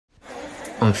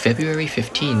On February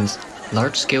 15th,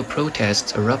 large-scale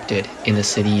protests erupted in the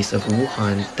cities of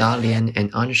Wuhan, Dalian,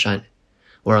 and Anshan,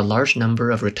 where a large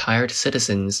number of retired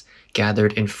citizens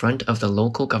gathered in front of the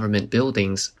local government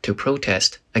buildings to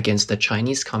protest against the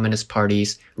Chinese Communist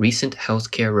Party's recent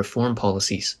healthcare reform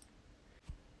policies.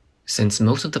 Since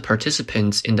most of the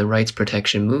participants in the rights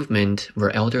protection movement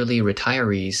were elderly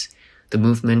retirees, the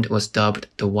movement was dubbed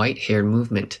the White Hair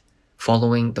Movement,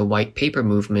 following the White Paper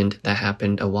movement that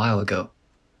happened a while ago.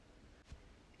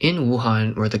 In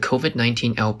Wuhan, where the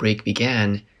COVID-19 outbreak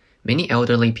began, many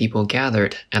elderly people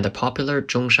gathered at the popular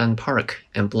Zhongshan Park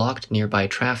and blocked nearby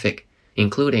traffic,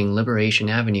 including Liberation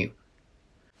Avenue.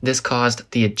 This caused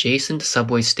the adjacent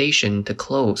subway station to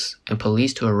close and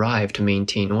police to arrive to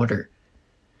maintain order.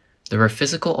 There were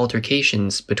physical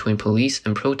altercations between police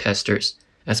and protesters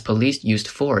as police used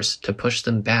force to push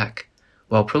them back,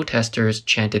 while protesters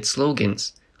chanted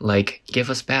slogans like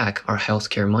 "Give us back our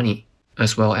healthcare money,"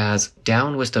 as well as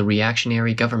 "Down with the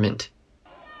reactionary government."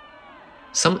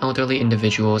 Some elderly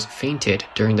individuals fainted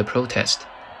during the protest.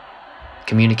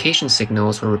 Communication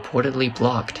signals were reportedly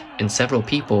blocked and several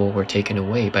people were taken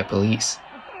away by police.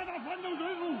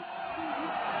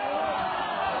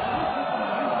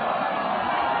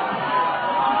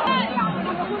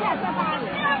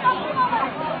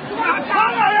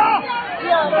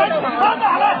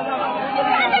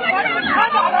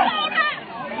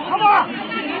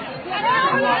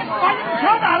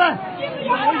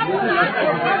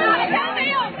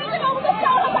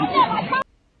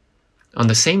 On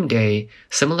the same day,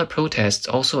 similar protests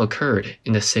also occurred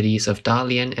in the cities of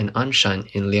Dalian and Anshan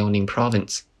in Liaoning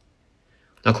province.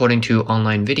 According to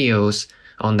online videos,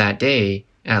 on that day,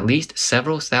 at least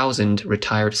several thousand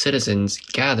retired citizens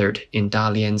gathered in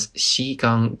Dalian's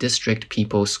Xigang District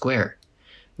People's Square,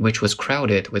 which was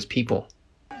crowded with people.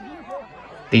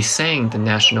 They sang the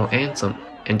national anthem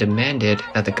and demanded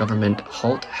that the government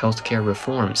halt healthcare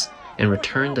reforms and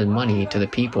return the money to the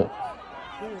people.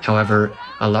 However,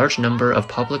 a large number of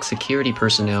public security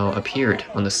personnel appeared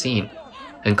on the scene,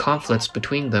 and conflicts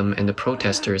between them and the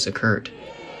protesters occurred.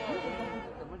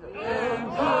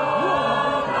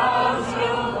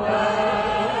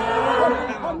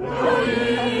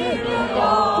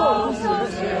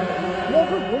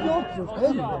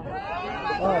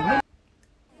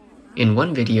 In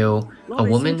one video, a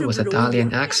woman with a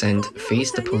Dalian accent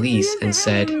faced the police and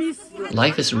said,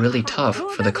 "Life is really tough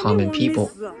for the common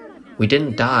people. We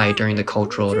didn't die during the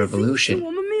Cultural Revolution.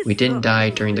 We didn't die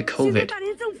during the COVID.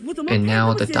 And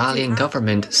now the Dalian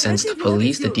government sends the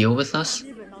police to deal with us?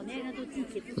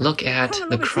 Look at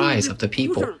the cries of the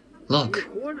people. Look,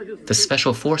 the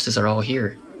special forces are all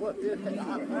here."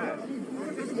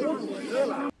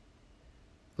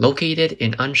 Located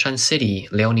in Anshan City,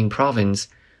 Liaoning Province,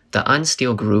 the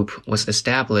Ansteel Group was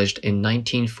established in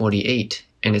 1948,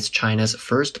 and it's China's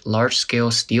first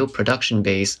large-scale steel production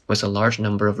base with a large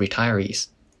number of retirees.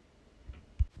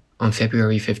 On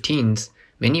February 15th,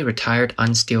 many retired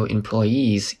Ansteel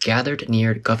employees gathered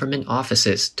near government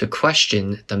offices to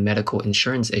question the medical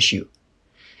insurance issue,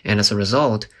 and as a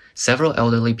result, several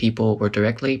elderly people were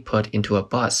directly put into a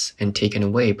bus and taken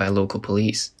away by local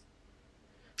police.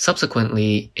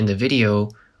 Subsequently, in the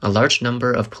video, a large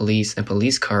number of police and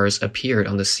police cars appeared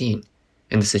on the scene,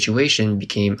 and the situation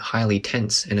became highly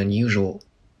tense and unusual.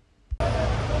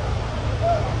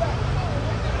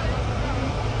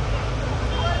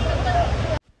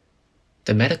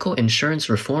 The medical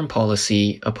insurance reform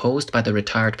policy opposed by the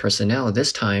retired personnel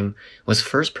this time was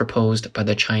first proposed by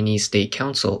the Chinese State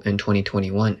Council in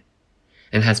 2021,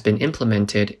 and has been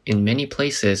implemented in many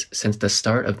places since the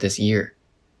start of this year.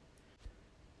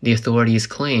 The authorities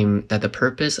claim that the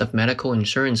purpose of medical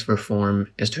insurance reform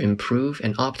is to improve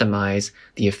and optimize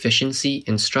the efficiency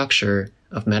and structure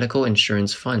of medical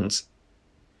insurance funds.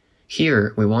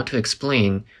 Here, we want to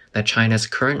explain that China's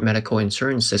current medical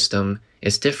insurance system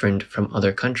is different from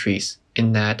other countries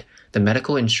in that the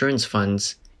medical insurance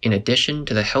funds, in addition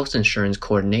to the health insurance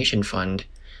coordination fund,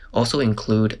 also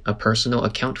include a personal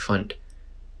account fund,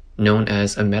 known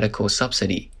as a medical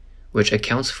subsidy, which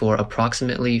accounts for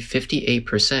approximately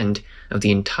 58% of the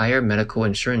entire medical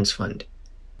insurance fund.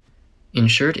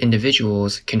 Insured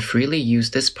individuals can freely use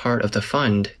this part of the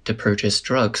fund to purchase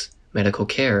drugs, medical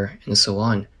care, and so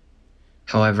on.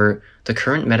 However, the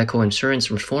current medical insurance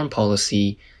reform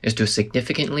policy is to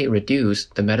significantly reduce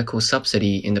the medical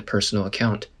subsidy in the personal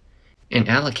account, and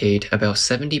allocate about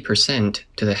 70%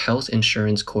 to the health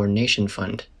insurance coordination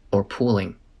fund, or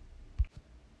pooling.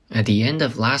 At the end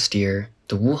of last year,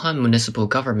 the Wuhan municipal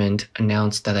government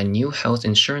announced that a new health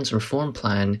insurance reform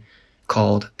plan,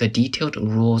 called the Detailed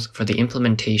Rules for the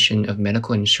Implementation of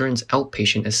Medical Insurance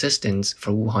Outpatient Assistance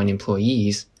for Wuhan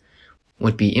Employees,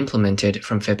 would be implemented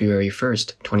from February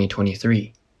 1st,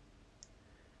 2023.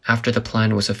 After the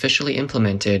plan was officially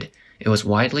implemented, it was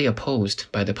widely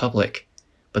opposed by the public,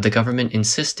 but the government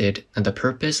insisted that the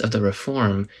purpose of the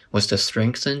reform was to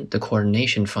strengthen the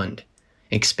coordination fund,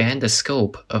 expand the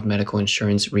scope of medical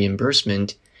insurance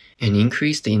reimbursement, and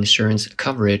increase the insurance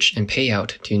coverage and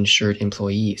payout to insured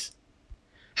employees.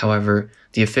 However,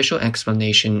 the official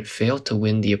explanation failed to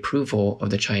win the approval of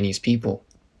the Chinese people.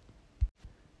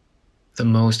 The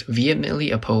most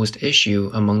vehemently opposed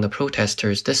issue among the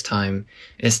protesters this time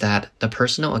is that the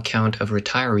personal account of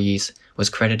retirees was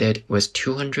credited with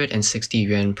 260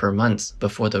 yuan per month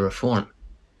before the reform,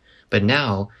 but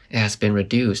now it has been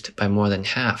reduced by more than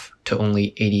half to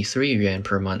only 83 yuan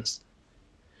per month.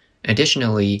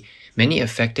 Additionally, many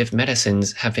effective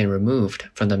medicines have been removed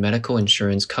from the medical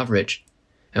insurance coverage,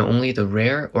 and only the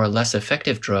rare or less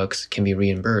effective drugs can be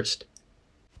reimbursed.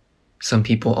 Some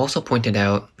people also pointed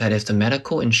out that if the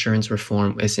medical insurance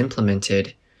reform is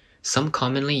implemented, some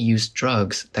commonly used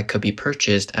drugs that could be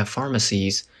purchased at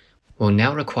pharmacies will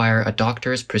now require a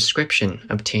doctor's prescription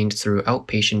obtained through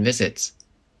outpatient visits.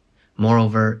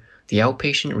 Moreover, the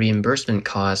outpatient reimbursement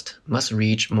cost must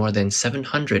reach more than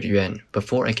 700 yuan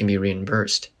before it can be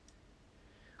reimbursed.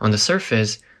 On the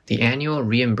surface, the annual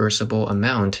reimbursable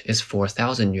amount is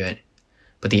 4,000 yuan,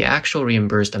 but the actual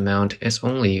reimbursed amount is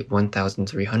only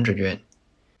 1,300 yuan,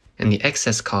 and the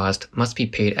excess cost must be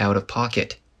paid out of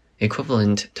pocket,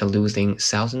 equivalent to losing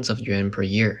thousands of yuan per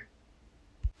year.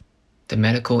 The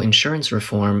medical insurance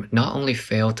reform not only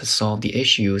failed to solve the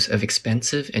issues of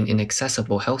expensive and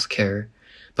inaccessible healthcare,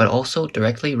 but also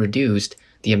directly reduced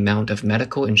the amount of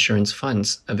medical insurance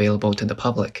funds available to the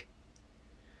public.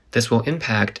 This will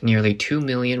impact nearly 2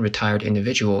 million retired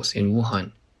individuals in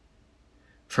Wuhan.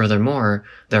 Furthermore,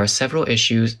 there are several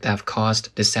issues that have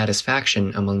caused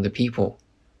dissatisfaction among the people.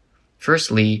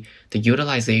 Firstly, the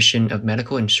utilization of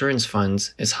medical insurance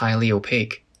funds is highly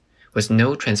opaque, with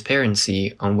no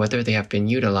transparency on whether they have been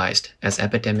utilized as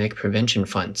epidemic prevention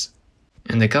funds,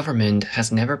 and the government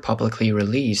has never publicly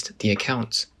released the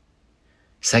accounts.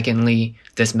 Secondly,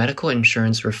 this medical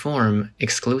insurance reform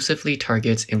exclusively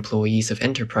targets employees of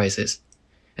enterprises,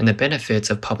 and the benefits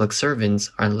of public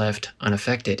servants are left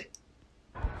unaffected.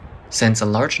 Since a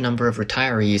large number of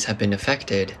retirees have been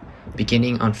affected,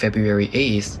 beginning on February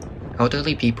 8th,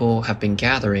 elderly people have been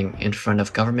gathering in front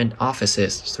of government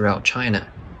offices throughout China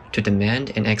to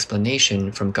demand an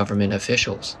explanation from government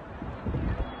officials.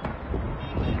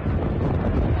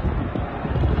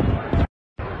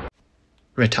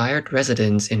 Retired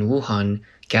residents in Wuhan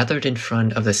gathered in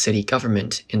front of the city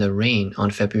government in the rain on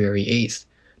February 8th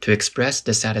to express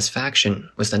dissatisfaction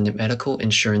with the medical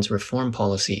insurance reform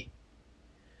policy.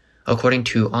 According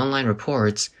to online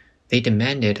reports, they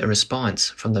demanded a response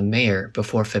from the mayor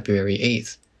before February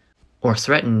 8th, or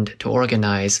threatened to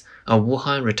organize a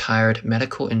Wuhan Retired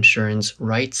Medical Insurance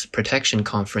Rights Protection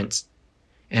Conference,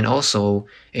 and also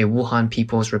a Wuhan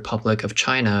People's Republic of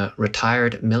China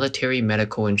Retired Military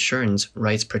Medical Insurance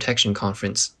Rights Protection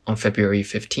Conference on February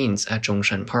 15th at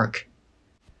Zhongshan Park.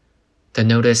 The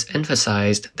notice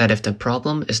emphasized that if the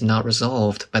problem is not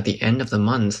resolved by the end of the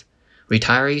month,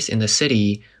 retirees in the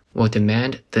city will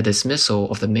demand the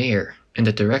dismissal of the mayor and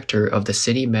the director of the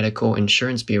City Medical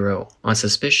Insurance Bureau on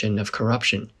suspicion of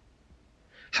corruption.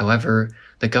 However,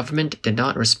 the government did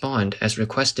not respond as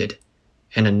requested,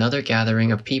 and another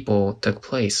gathering of people took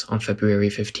place on February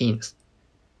 15th.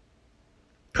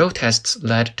 Protests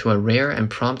led to a rare and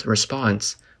prompt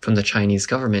response from the Chinese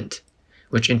government,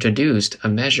 which introduced a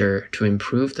measure to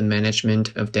improve the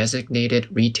management of designated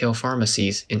retail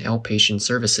pharmacies in outpatient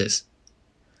services.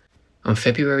 On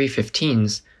February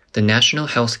 15th, the National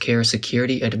Healthcare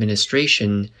Security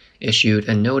Administration issued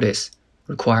a notice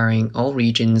requiring all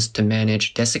regions to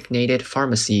manage designated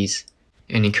pharmacies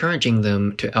and encouraging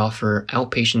them to offer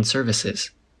outpatient services.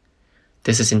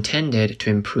 This is intended to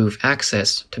improve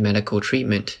access to medical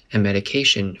treatment and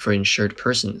medication for insured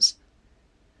persons.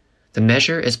 The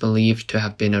measure is believed to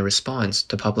have been a response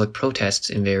to public protests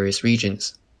in various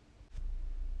regions.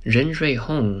 Ren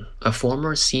Ruihong, a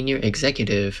former senior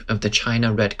executive of the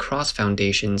China Red Cross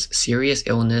Foundation's Serious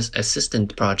Illness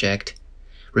Assistance Project,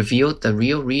 revealed the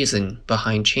real reason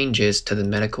behind changes to the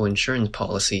medical insurance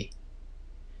policy.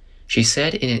 She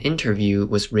said in an interview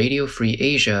with Radio Free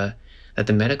Asia that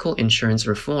the medical insurance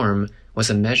reform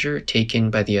was a measure taken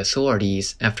by the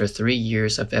authorities after 3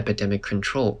 years of epidemic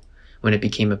control, when it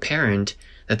became apparent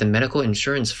that the medical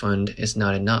insurance fund is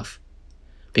not enough.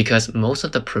 because most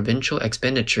of the provincial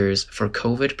expenditures for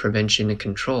COVID prevention and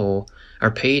control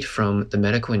are paid from the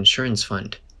medical insurance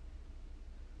fund.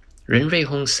 Ren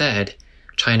Ruihong said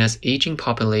China's aging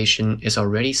population is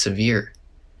already severe,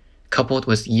 coupled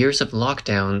with years of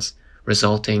lockdowns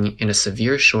resulting in a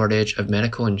severe shortage of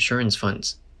medical insurance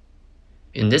funds.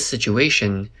 In this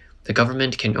situation, the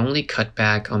government can only cut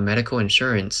back on medical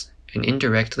insurance and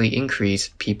indirectly increase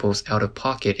people's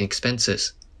out-of-pocket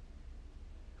expenses.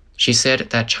 She said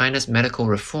that China's medical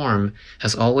reform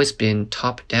has always been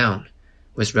top-down,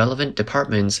 with relevant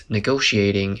departments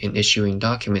negotiating and issuing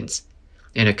documents,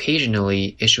 and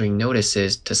occasionally issuing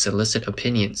notices to solicit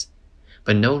opinions,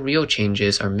 but no real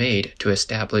changes are made to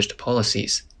established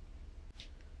policies.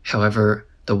 However,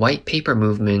 the white paper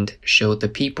movement showed the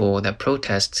people that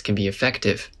protests can be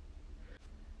effective.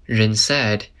 Ren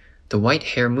said, the white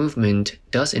hair movement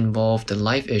does involve the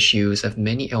life issues of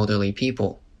many elderly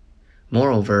people.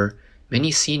 Moreover,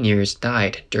 many seniors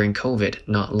died during COVID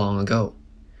not long ago,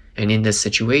 and in this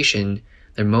situation,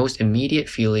 their most immediate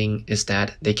feeling is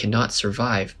that they cannot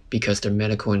survive because their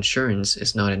medical insurance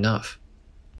is not enough.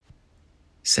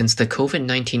 Since the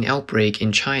COVID-19 outbreak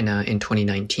in China in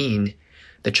 2019,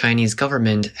 the Chinese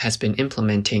government has been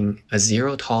implementing a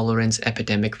zero-tolerance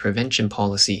epidemic prevention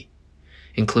policy,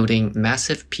 including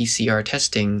massive PCR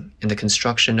testing and the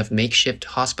construction of makeshift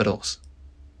hospitals.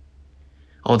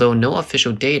 Although no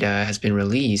official data has been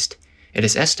released, it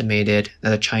is estimated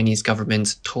that the Chinese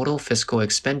government's total fiscal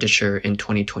expenditure in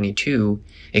 2022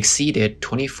 exceeded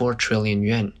 24 trillion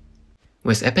yuan,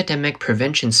 with epidemic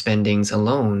prevention spendings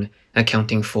alone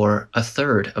accounting for a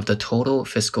third of the total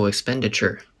fiscal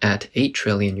expenditure at 8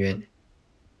 trillion yuan.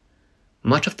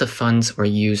 Much of the funds were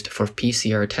used for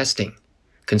PCR testing,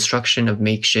 construction of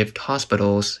makeshift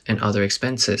hospitals and other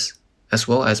expenses, as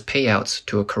well as payouts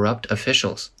to corrupt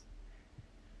officials.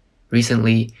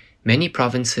 Recently, many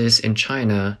provinces in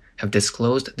China have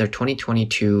disclosed their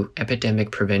 2022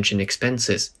 epidemic prevention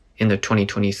expenses in their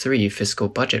 2023 fiscal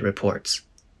budget reports.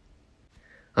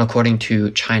 According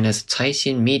to China's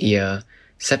Caixin media,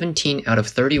 17 out of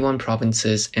 31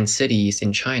 provinces and cities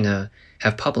in China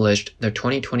have published their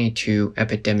 2022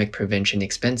 epidemic prevention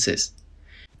expenses,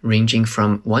 ranging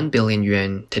from 1 billion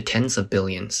yuan to tens of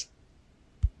billions.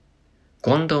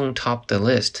 Guangdong topped the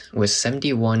list with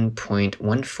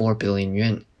 71.14 billion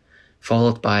yuan,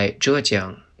 followed by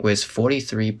Zhejiang with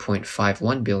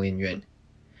 43.51 billion yuan.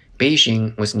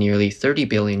 Beijing was nearly 30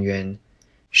 billion yuan,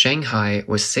 Shanghai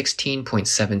was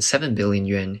 16.77 billion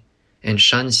yuan, and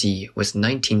Shanxi was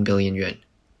 19 billion yuan.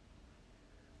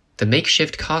 The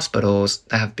makeshift hospitals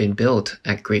that have been built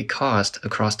at great cost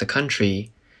across the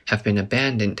country have been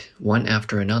abandoned one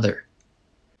after another.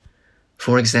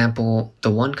 For example,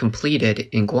 the one completed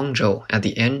in Guangzhou at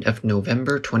the end of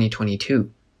November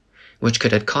 2022, which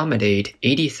could accommodate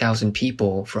 80,000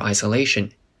 people for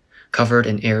isolation, covered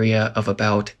an area of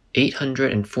about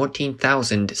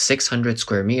 814,600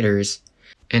 square meters,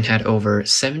 and had over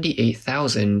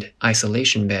 78,000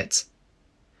 isolation beds.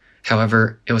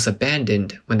 However, it was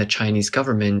abandoned when the Chinese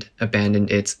government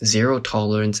abandoned its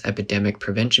zero-tolerance epidemic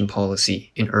prevention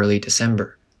policy in early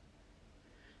December.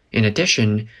 In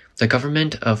addition, the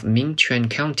government of Mingquan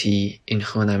County in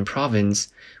Henan Province,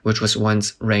 which was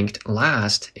once ranked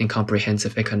last in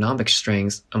comprehensive economic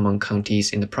strength among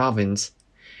counties in the province,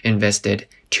 invested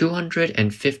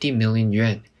 250 million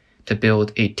yuan to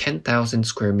build a 10,000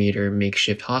 square meter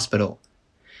makeshift hospital,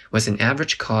 with an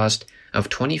average cost of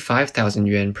 25,000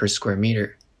 yuan per square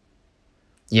meter.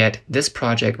 Yet this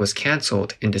project was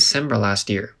cancelled in December last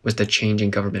year with the change in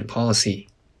government policy.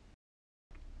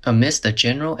 Amidst the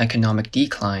general economic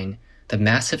decline, the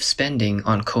massive spending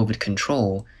on COVID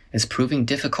control is proving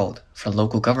difficult for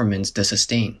local governments to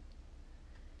sustain.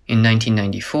 In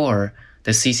 1994,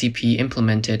 the CCP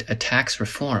implemented a tax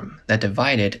reform that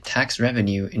divided tax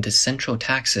revenue into central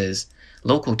taxes,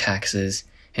 local taxes,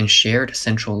 and shared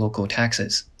central-local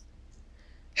taxes.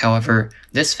 However,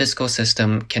 this fiscal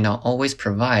system cannot always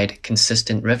provide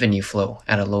consistent revenue flow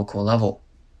at a local level.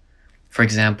 For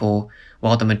example,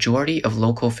 while the majority of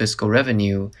local fiscal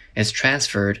revenue is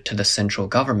transferred to the central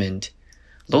government,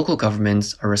 local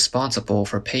governments are responsible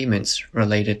for payments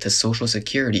related to social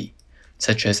security,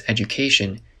 such as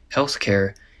education,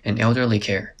 healthcare, and elderly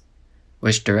care,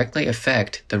 which directly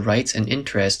affect the rights and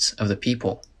interests of the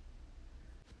people.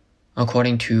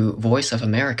 According to Voice of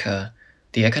America,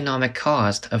 the economic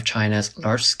cost of China's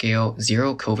large-scale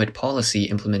zero-COVID policy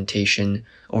implementation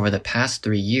over the past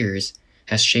 3 years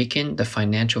has shaken the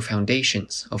financial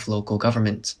foundations of local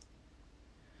governments.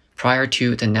 Prior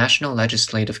to the National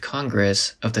Legislative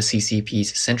Congress of the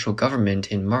CCP's central government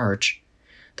in March,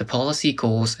 The policy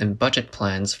goals and budget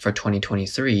plans for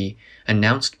 2023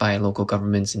 announced by local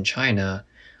governments in China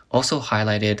also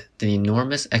highlighted the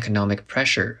enormous economic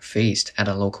pressure faced at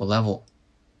a local level.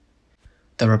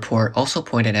 The report also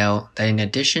pointed out that in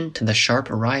addition to the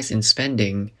sharp rise in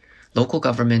spending, local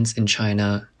governments in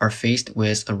China are faced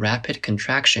with a rapid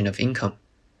contraction of income,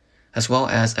 as well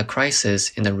as a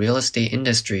crisis in the real estate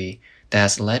industry that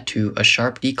has led to a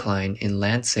sharp decline in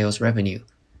land sales revenue.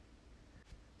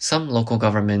 Some local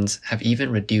governments have even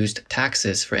reduced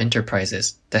taxes for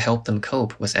enterprises to help them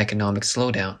cope with economic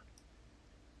slowdown.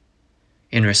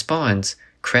 In response,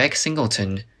 Craig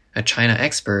Singleton, a China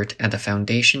expert at the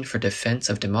Foundation for Defense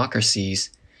of Democracies,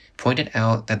 pointed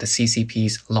out that the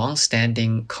CCP's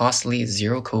long-standing costly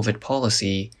zero-COVID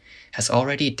policy has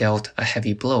already dealt a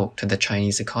heavy blow to the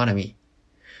Chinese economy,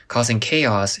 causing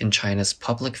chaos in China's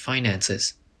public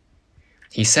finances.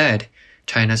 He said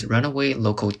China's runaway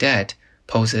local debt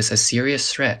poses a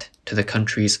serious threat to the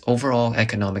country's overall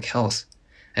economic health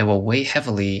and will weigh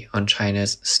heavily on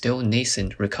China's still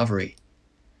nascent recovery.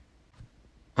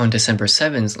 On December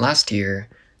 7th last year,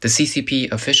 the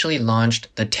CCP officially launched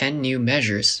the 10 new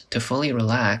measures to fully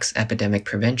relax epidemic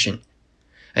prevention,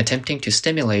 attempting to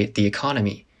stimulate the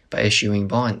economy by issuing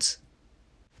bonds.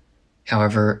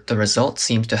 However, the result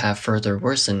seems to have further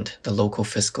worsened the local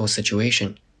fiscal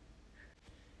situation.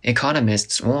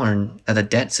 Economists warn that the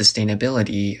debt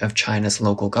sustainability of China's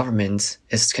local governments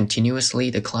is continuously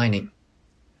declining.